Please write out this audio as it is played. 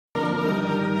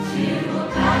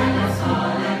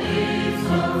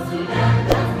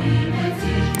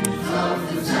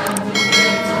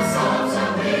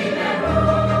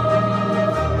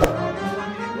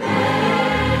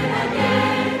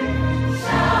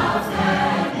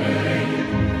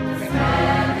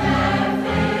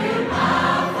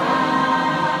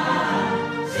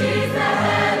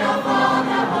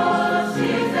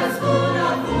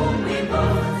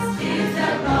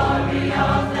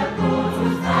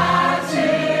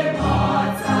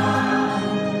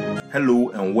Hello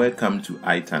and welcome to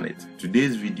ITENERT.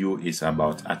 Today's video is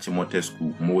about Achimota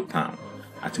School, Motown.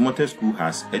 Achimota School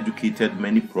has educated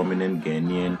many prominent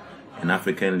Ghanaian and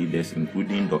African leaders,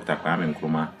 including Dr. Kwame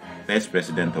Nkrumah, first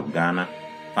president of Ghana,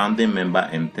 founding member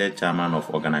and third chairman of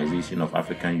Organization of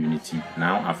African Unity,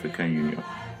 now African Union,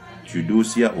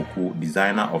 Theodosia Okoh,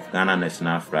 designer of Ghana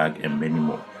national flag, and many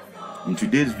more. In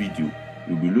today's video,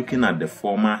 we'll be looking at the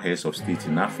former heads of state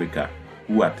in Africa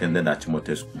who attended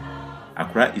Achimota School.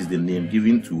 Akora is the name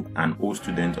given to an old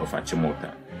student of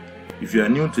Achimota. If you are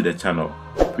new to the channel,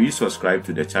 please subscribe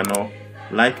to the channel,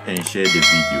 like and share the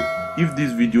video. If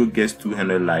this video gets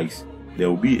 200 likes, there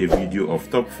will be a video of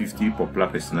top 50 popular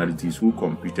personalities who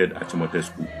completed Achimota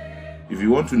School. If you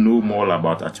want to know more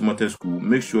about Achimota School,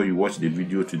 make sure you watch the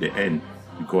video to the end,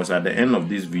 because at the end of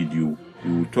this video,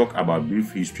 we will talk about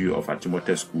brief history of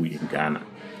Achimota School in Ghana.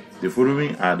 The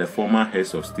following are the former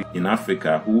heads of state in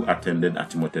Africa who attended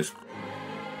Achimota School.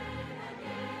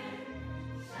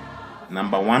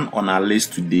 Number 1 on our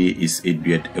list today is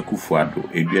Edward Akufo-Addo.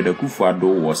 Edward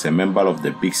Akufo-Addo was a member of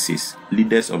the Big Six,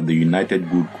 leaders of the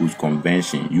United Gold Coast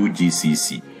Convention,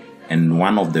 UGCC, and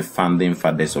one of the founding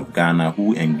fathers of Ghana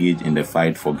who engaged in the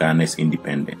fight for Ghana's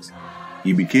independence.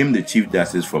 He became the Chief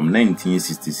Justice from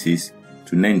 1966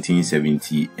 to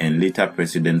 1970 and later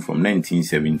President from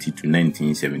 1970 to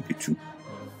 1972.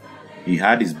 He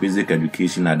had his basic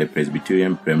education at the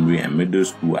Presbyterian Primary and Middle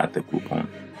School at Akropong.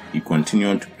 He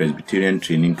continued to Presbyterian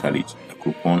Training College,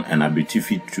 Akropong, and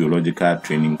Abetifi Theological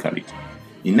Training College.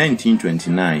 In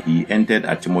 1929, he entered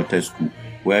Achimota School,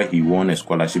 where he won a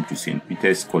scholarship to St.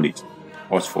 Peter's College,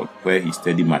 Oxford, where he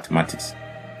studied mathematics,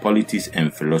 politics,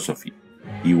 and philosophy.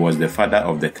 He was the father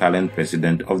of the current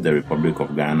President of the Republic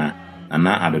of Ghana,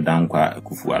 Nana Addo Dankwa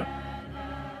Akufo-Addo.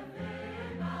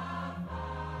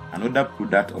 Another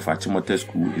product of Achimota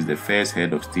School is the first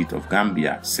head of state of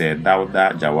Gambia, Sir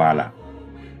Dawda Jawara.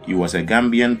 He was a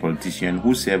Gambian politician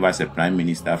who served as a prime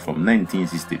minister from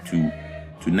 1962 to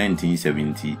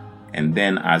 1970 and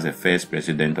then as the first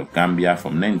president of Gambia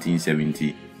from 1970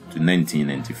 to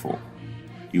 1994.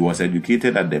 He was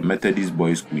educated at the Methodist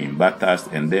Boys' School in Bathurst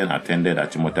and then attended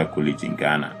Achimota College in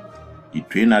Ghana. He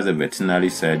trained as a veterinary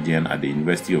surgeon at the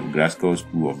University of Glasgow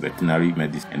School of Veterinary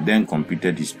Medicine and then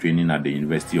completed his training at the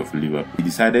University of Liverpool. He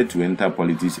decided to enter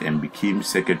politics and became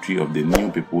secretary of the New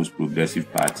People's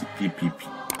Progressive Party,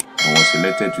 PPP, and was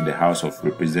elected to the House of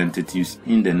Representatives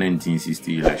in the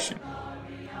 1960 election.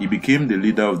 He became the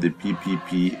leader of the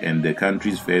PPP and the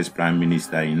country's first prime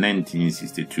minister in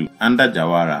 1962. Under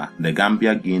Jawara, the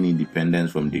Gambia gained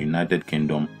independence from the United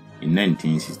Kingdom in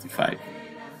 1965.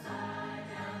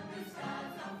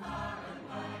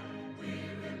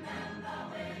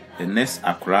 The next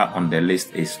Akora on the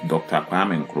list is Dr.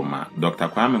 Kwame Nkrumah. Dr.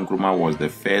 Kwame Nkrumah was the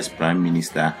first prime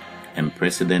minister and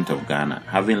president of Ghana,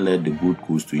 having led the Gold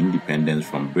Coast to independence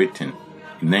from Britain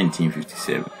in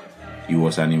 1957. He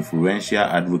was an influential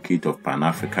advocate of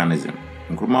Pan-Africanism.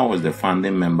 Nkrumah was the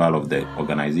founding member of the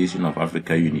Organization of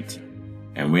African Unity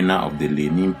and winner of the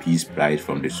Lenin Peace Prize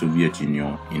from the Soviet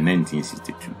Union in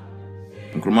 1962.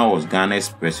 Nkrumah was Ghana's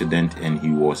president and he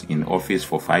was in office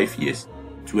for 5 years,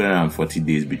 240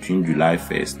 days between July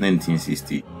 1st,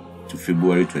 1960 to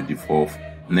February 24th,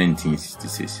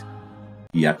 1966.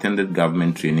 He attended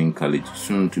Government Training College,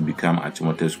 soon to become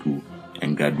Achimota School,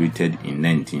 and graduated in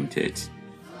 1930.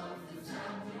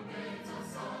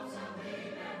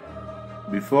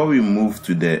 Before we move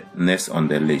to the next on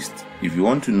the list, if you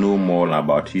want to know more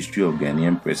about history of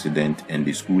Ghanaian president and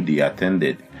the school they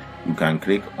attended, you can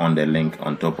click on the link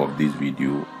on top of this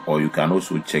video, or you can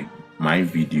also check my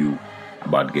video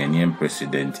about Ghanaian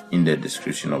president in the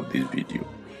description of this video.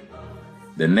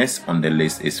 The next on the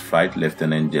list is Flight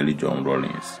Lieutenant Jelly John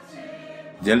Rawlings.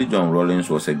 Jelly John Rawlings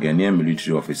was a Ghanaian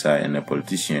military officer and a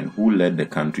politician who led the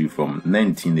country from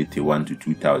 1981 to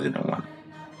 2001.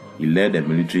 He led the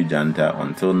military junta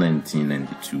until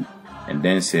 1992 and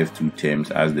then served 2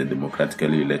 terms as the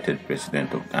democratically elected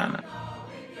president of Ghana.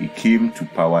 He came to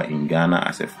power in Ghana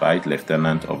as a flight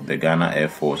lieutenant of the Ghana Air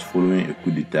Force following a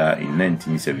coup d'etat in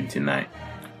 1979.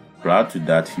 Prior to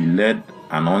that, he led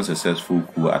an unsuccessful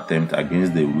coup attempt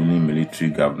against the ruling military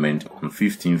government on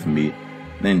 15th May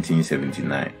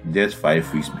 1979, just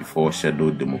 5 weeks before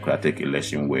scheduled democratic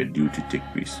elections were due to take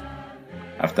place.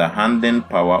 After handing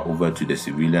power over to the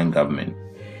civilian government,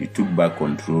 he took back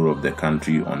control of the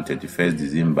country on 31st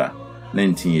December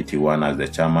 1981 as the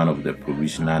chairman of the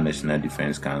Provisional National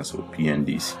Defense Council,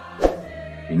 PNDC.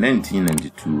 In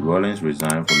 1992, Rawlings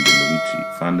resigned from the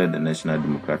military, founded the National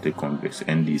Democratic Congress,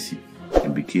 NDC,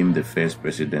 and became the first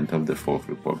president of the Fourth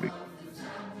Republic.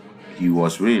 He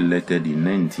was re-elected in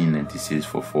 1996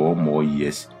 for 4 more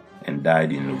years and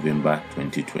died in November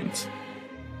 2020.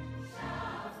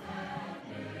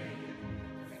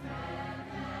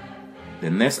 The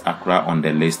next Akora on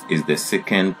the list is the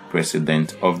second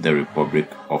president of the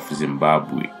Republic of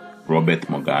Zimbabwe, Robert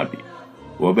Mugabe.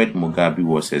 Robert Mugabe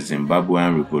was a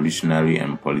Zimbabwean revolutionary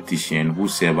and politician who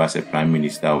served as a Prime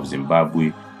Minister of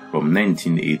Zimbabwe from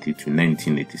 1980 to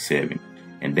 1987,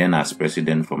 and then as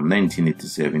President from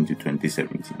 1987 to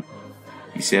 2017.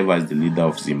 He served as the leader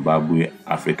of Zimbabwe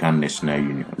African National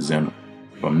Union, ZANU,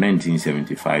 from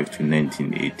 1975 to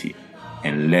 1980,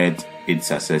 and led its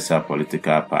successor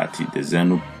political party, the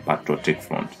ZANU Patriotic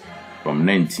Front, from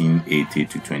 1980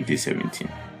 to 2017.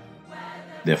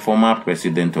 The former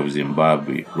president of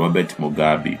Zimbabwe, Robert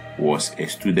Mugabe, was a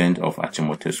student of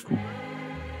Achimota School.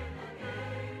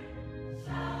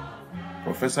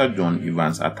 Professor John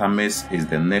Evans Atames is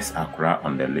the next Akora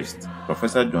on the list.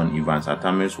 Professor John Evans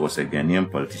Atames was a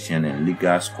Ghanaian politician and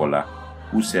legal scholar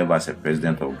who served as a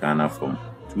president of Ghana from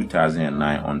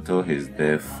 2009 until his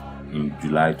death in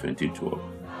July 2012.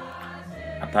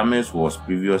 Atames was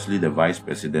previously the vice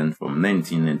president from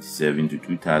 1997 to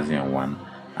 2001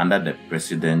 under the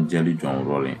President Jelly John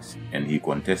Rawlings, and he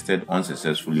contested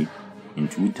unsuccessfully in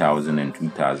 2000 and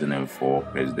 2004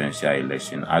 presidential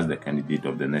election as the candidate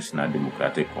of the National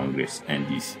Democratic Congress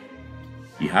 (NDC).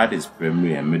 He had his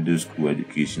primary and middle school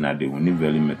education at the Winnie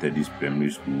Valley Methodist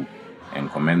Primary School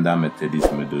and Commander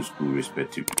Methodist Middle School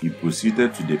respectively. He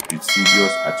proceeded to the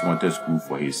prestigious Achimota School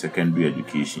for his secondary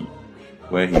education,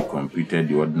 where he completed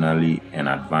the ordinary and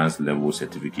advanced level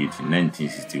certificate in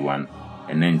 1961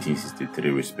 and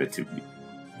 1963 respectively,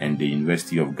 and the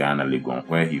University of Ghana, Legon,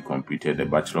 where he completed the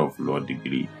Bachelor of Law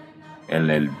degree,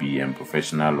 LLB, and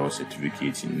Professional Law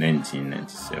certificate in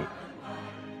 1997.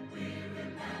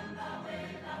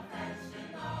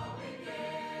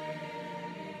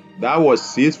 That was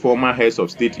 6 former heads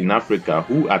of state in Africa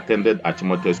who attended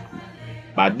Achimota School.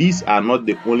 But these are not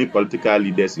the only political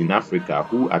leaders in Africa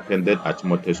who attended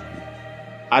Achimota School.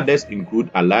 Others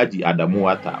include Alhaji Adamu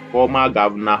Wata, former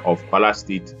governor of Kwara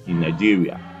State in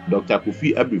Nigeria, Dr.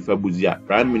 Kofi Ebri-Fabuzia,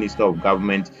 Prime Minister of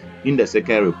Government in the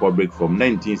Second Republic from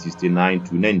 1969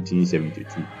 to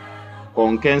 1972,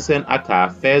 Konkensen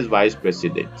Atta, First Vice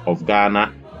President of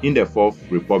Ghana in the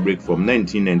Fourth Republic from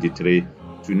 1993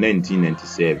 to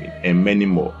 1997, and many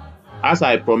more. As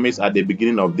I promised at the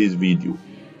beginning of this video,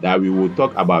 that we will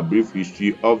talk about brief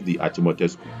history of the Achimota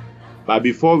School. But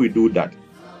before we do that,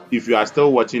 if you are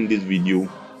still watching this video,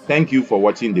 thank you for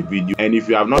watching the video, and if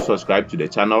you have not subscribed to the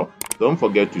channel, don't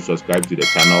forget to subscribe to the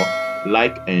channel,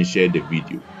 like and share the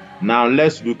video. Now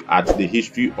let's look at the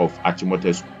history of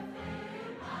Achimota School.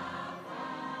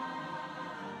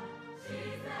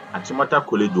 Achimota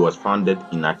College was founded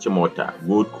in Achimota,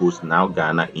 Gold Coast, now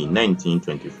Ghana, in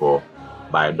 1924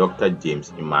 by Dr.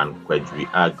 James Iman Kwedri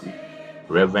Agri,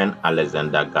 Reverend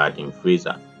Alexander Gardin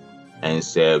Fraser, and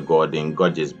Sir Gordon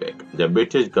Gorgesbeck, the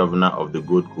British governor of the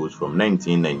Gold Coast from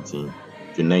 1919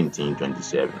 to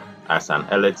 1927, as an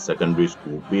elite secondary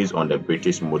school based on the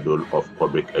British model of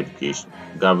public education.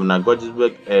 Governor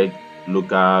Gorgesbeck had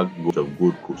local goals of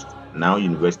Gold Coast, now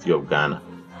University of Ghana,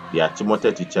 the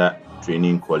Achimota Teacher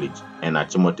Training College, and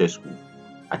Achimota School.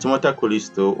 Achimota College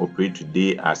still operates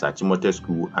today as Achimota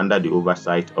School under the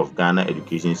oversight of Ghana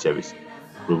Education Service,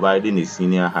 providing a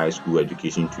senior high school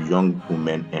education to young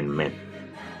women and men.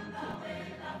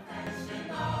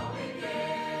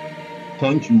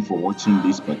 Thank you for watching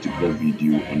this particular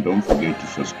video, and don't forget to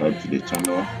subscribe to the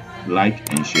channel,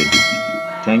 like and share the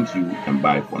video. Thank you and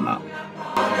bye for now.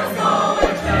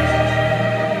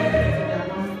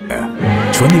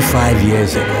 25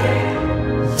 years ago,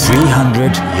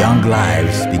 300 young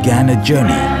lives began a journey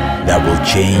that will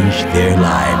change their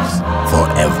lives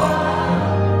forever.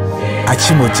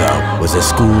 Achimota was a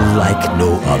school like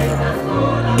no other.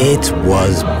 It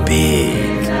was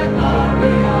big.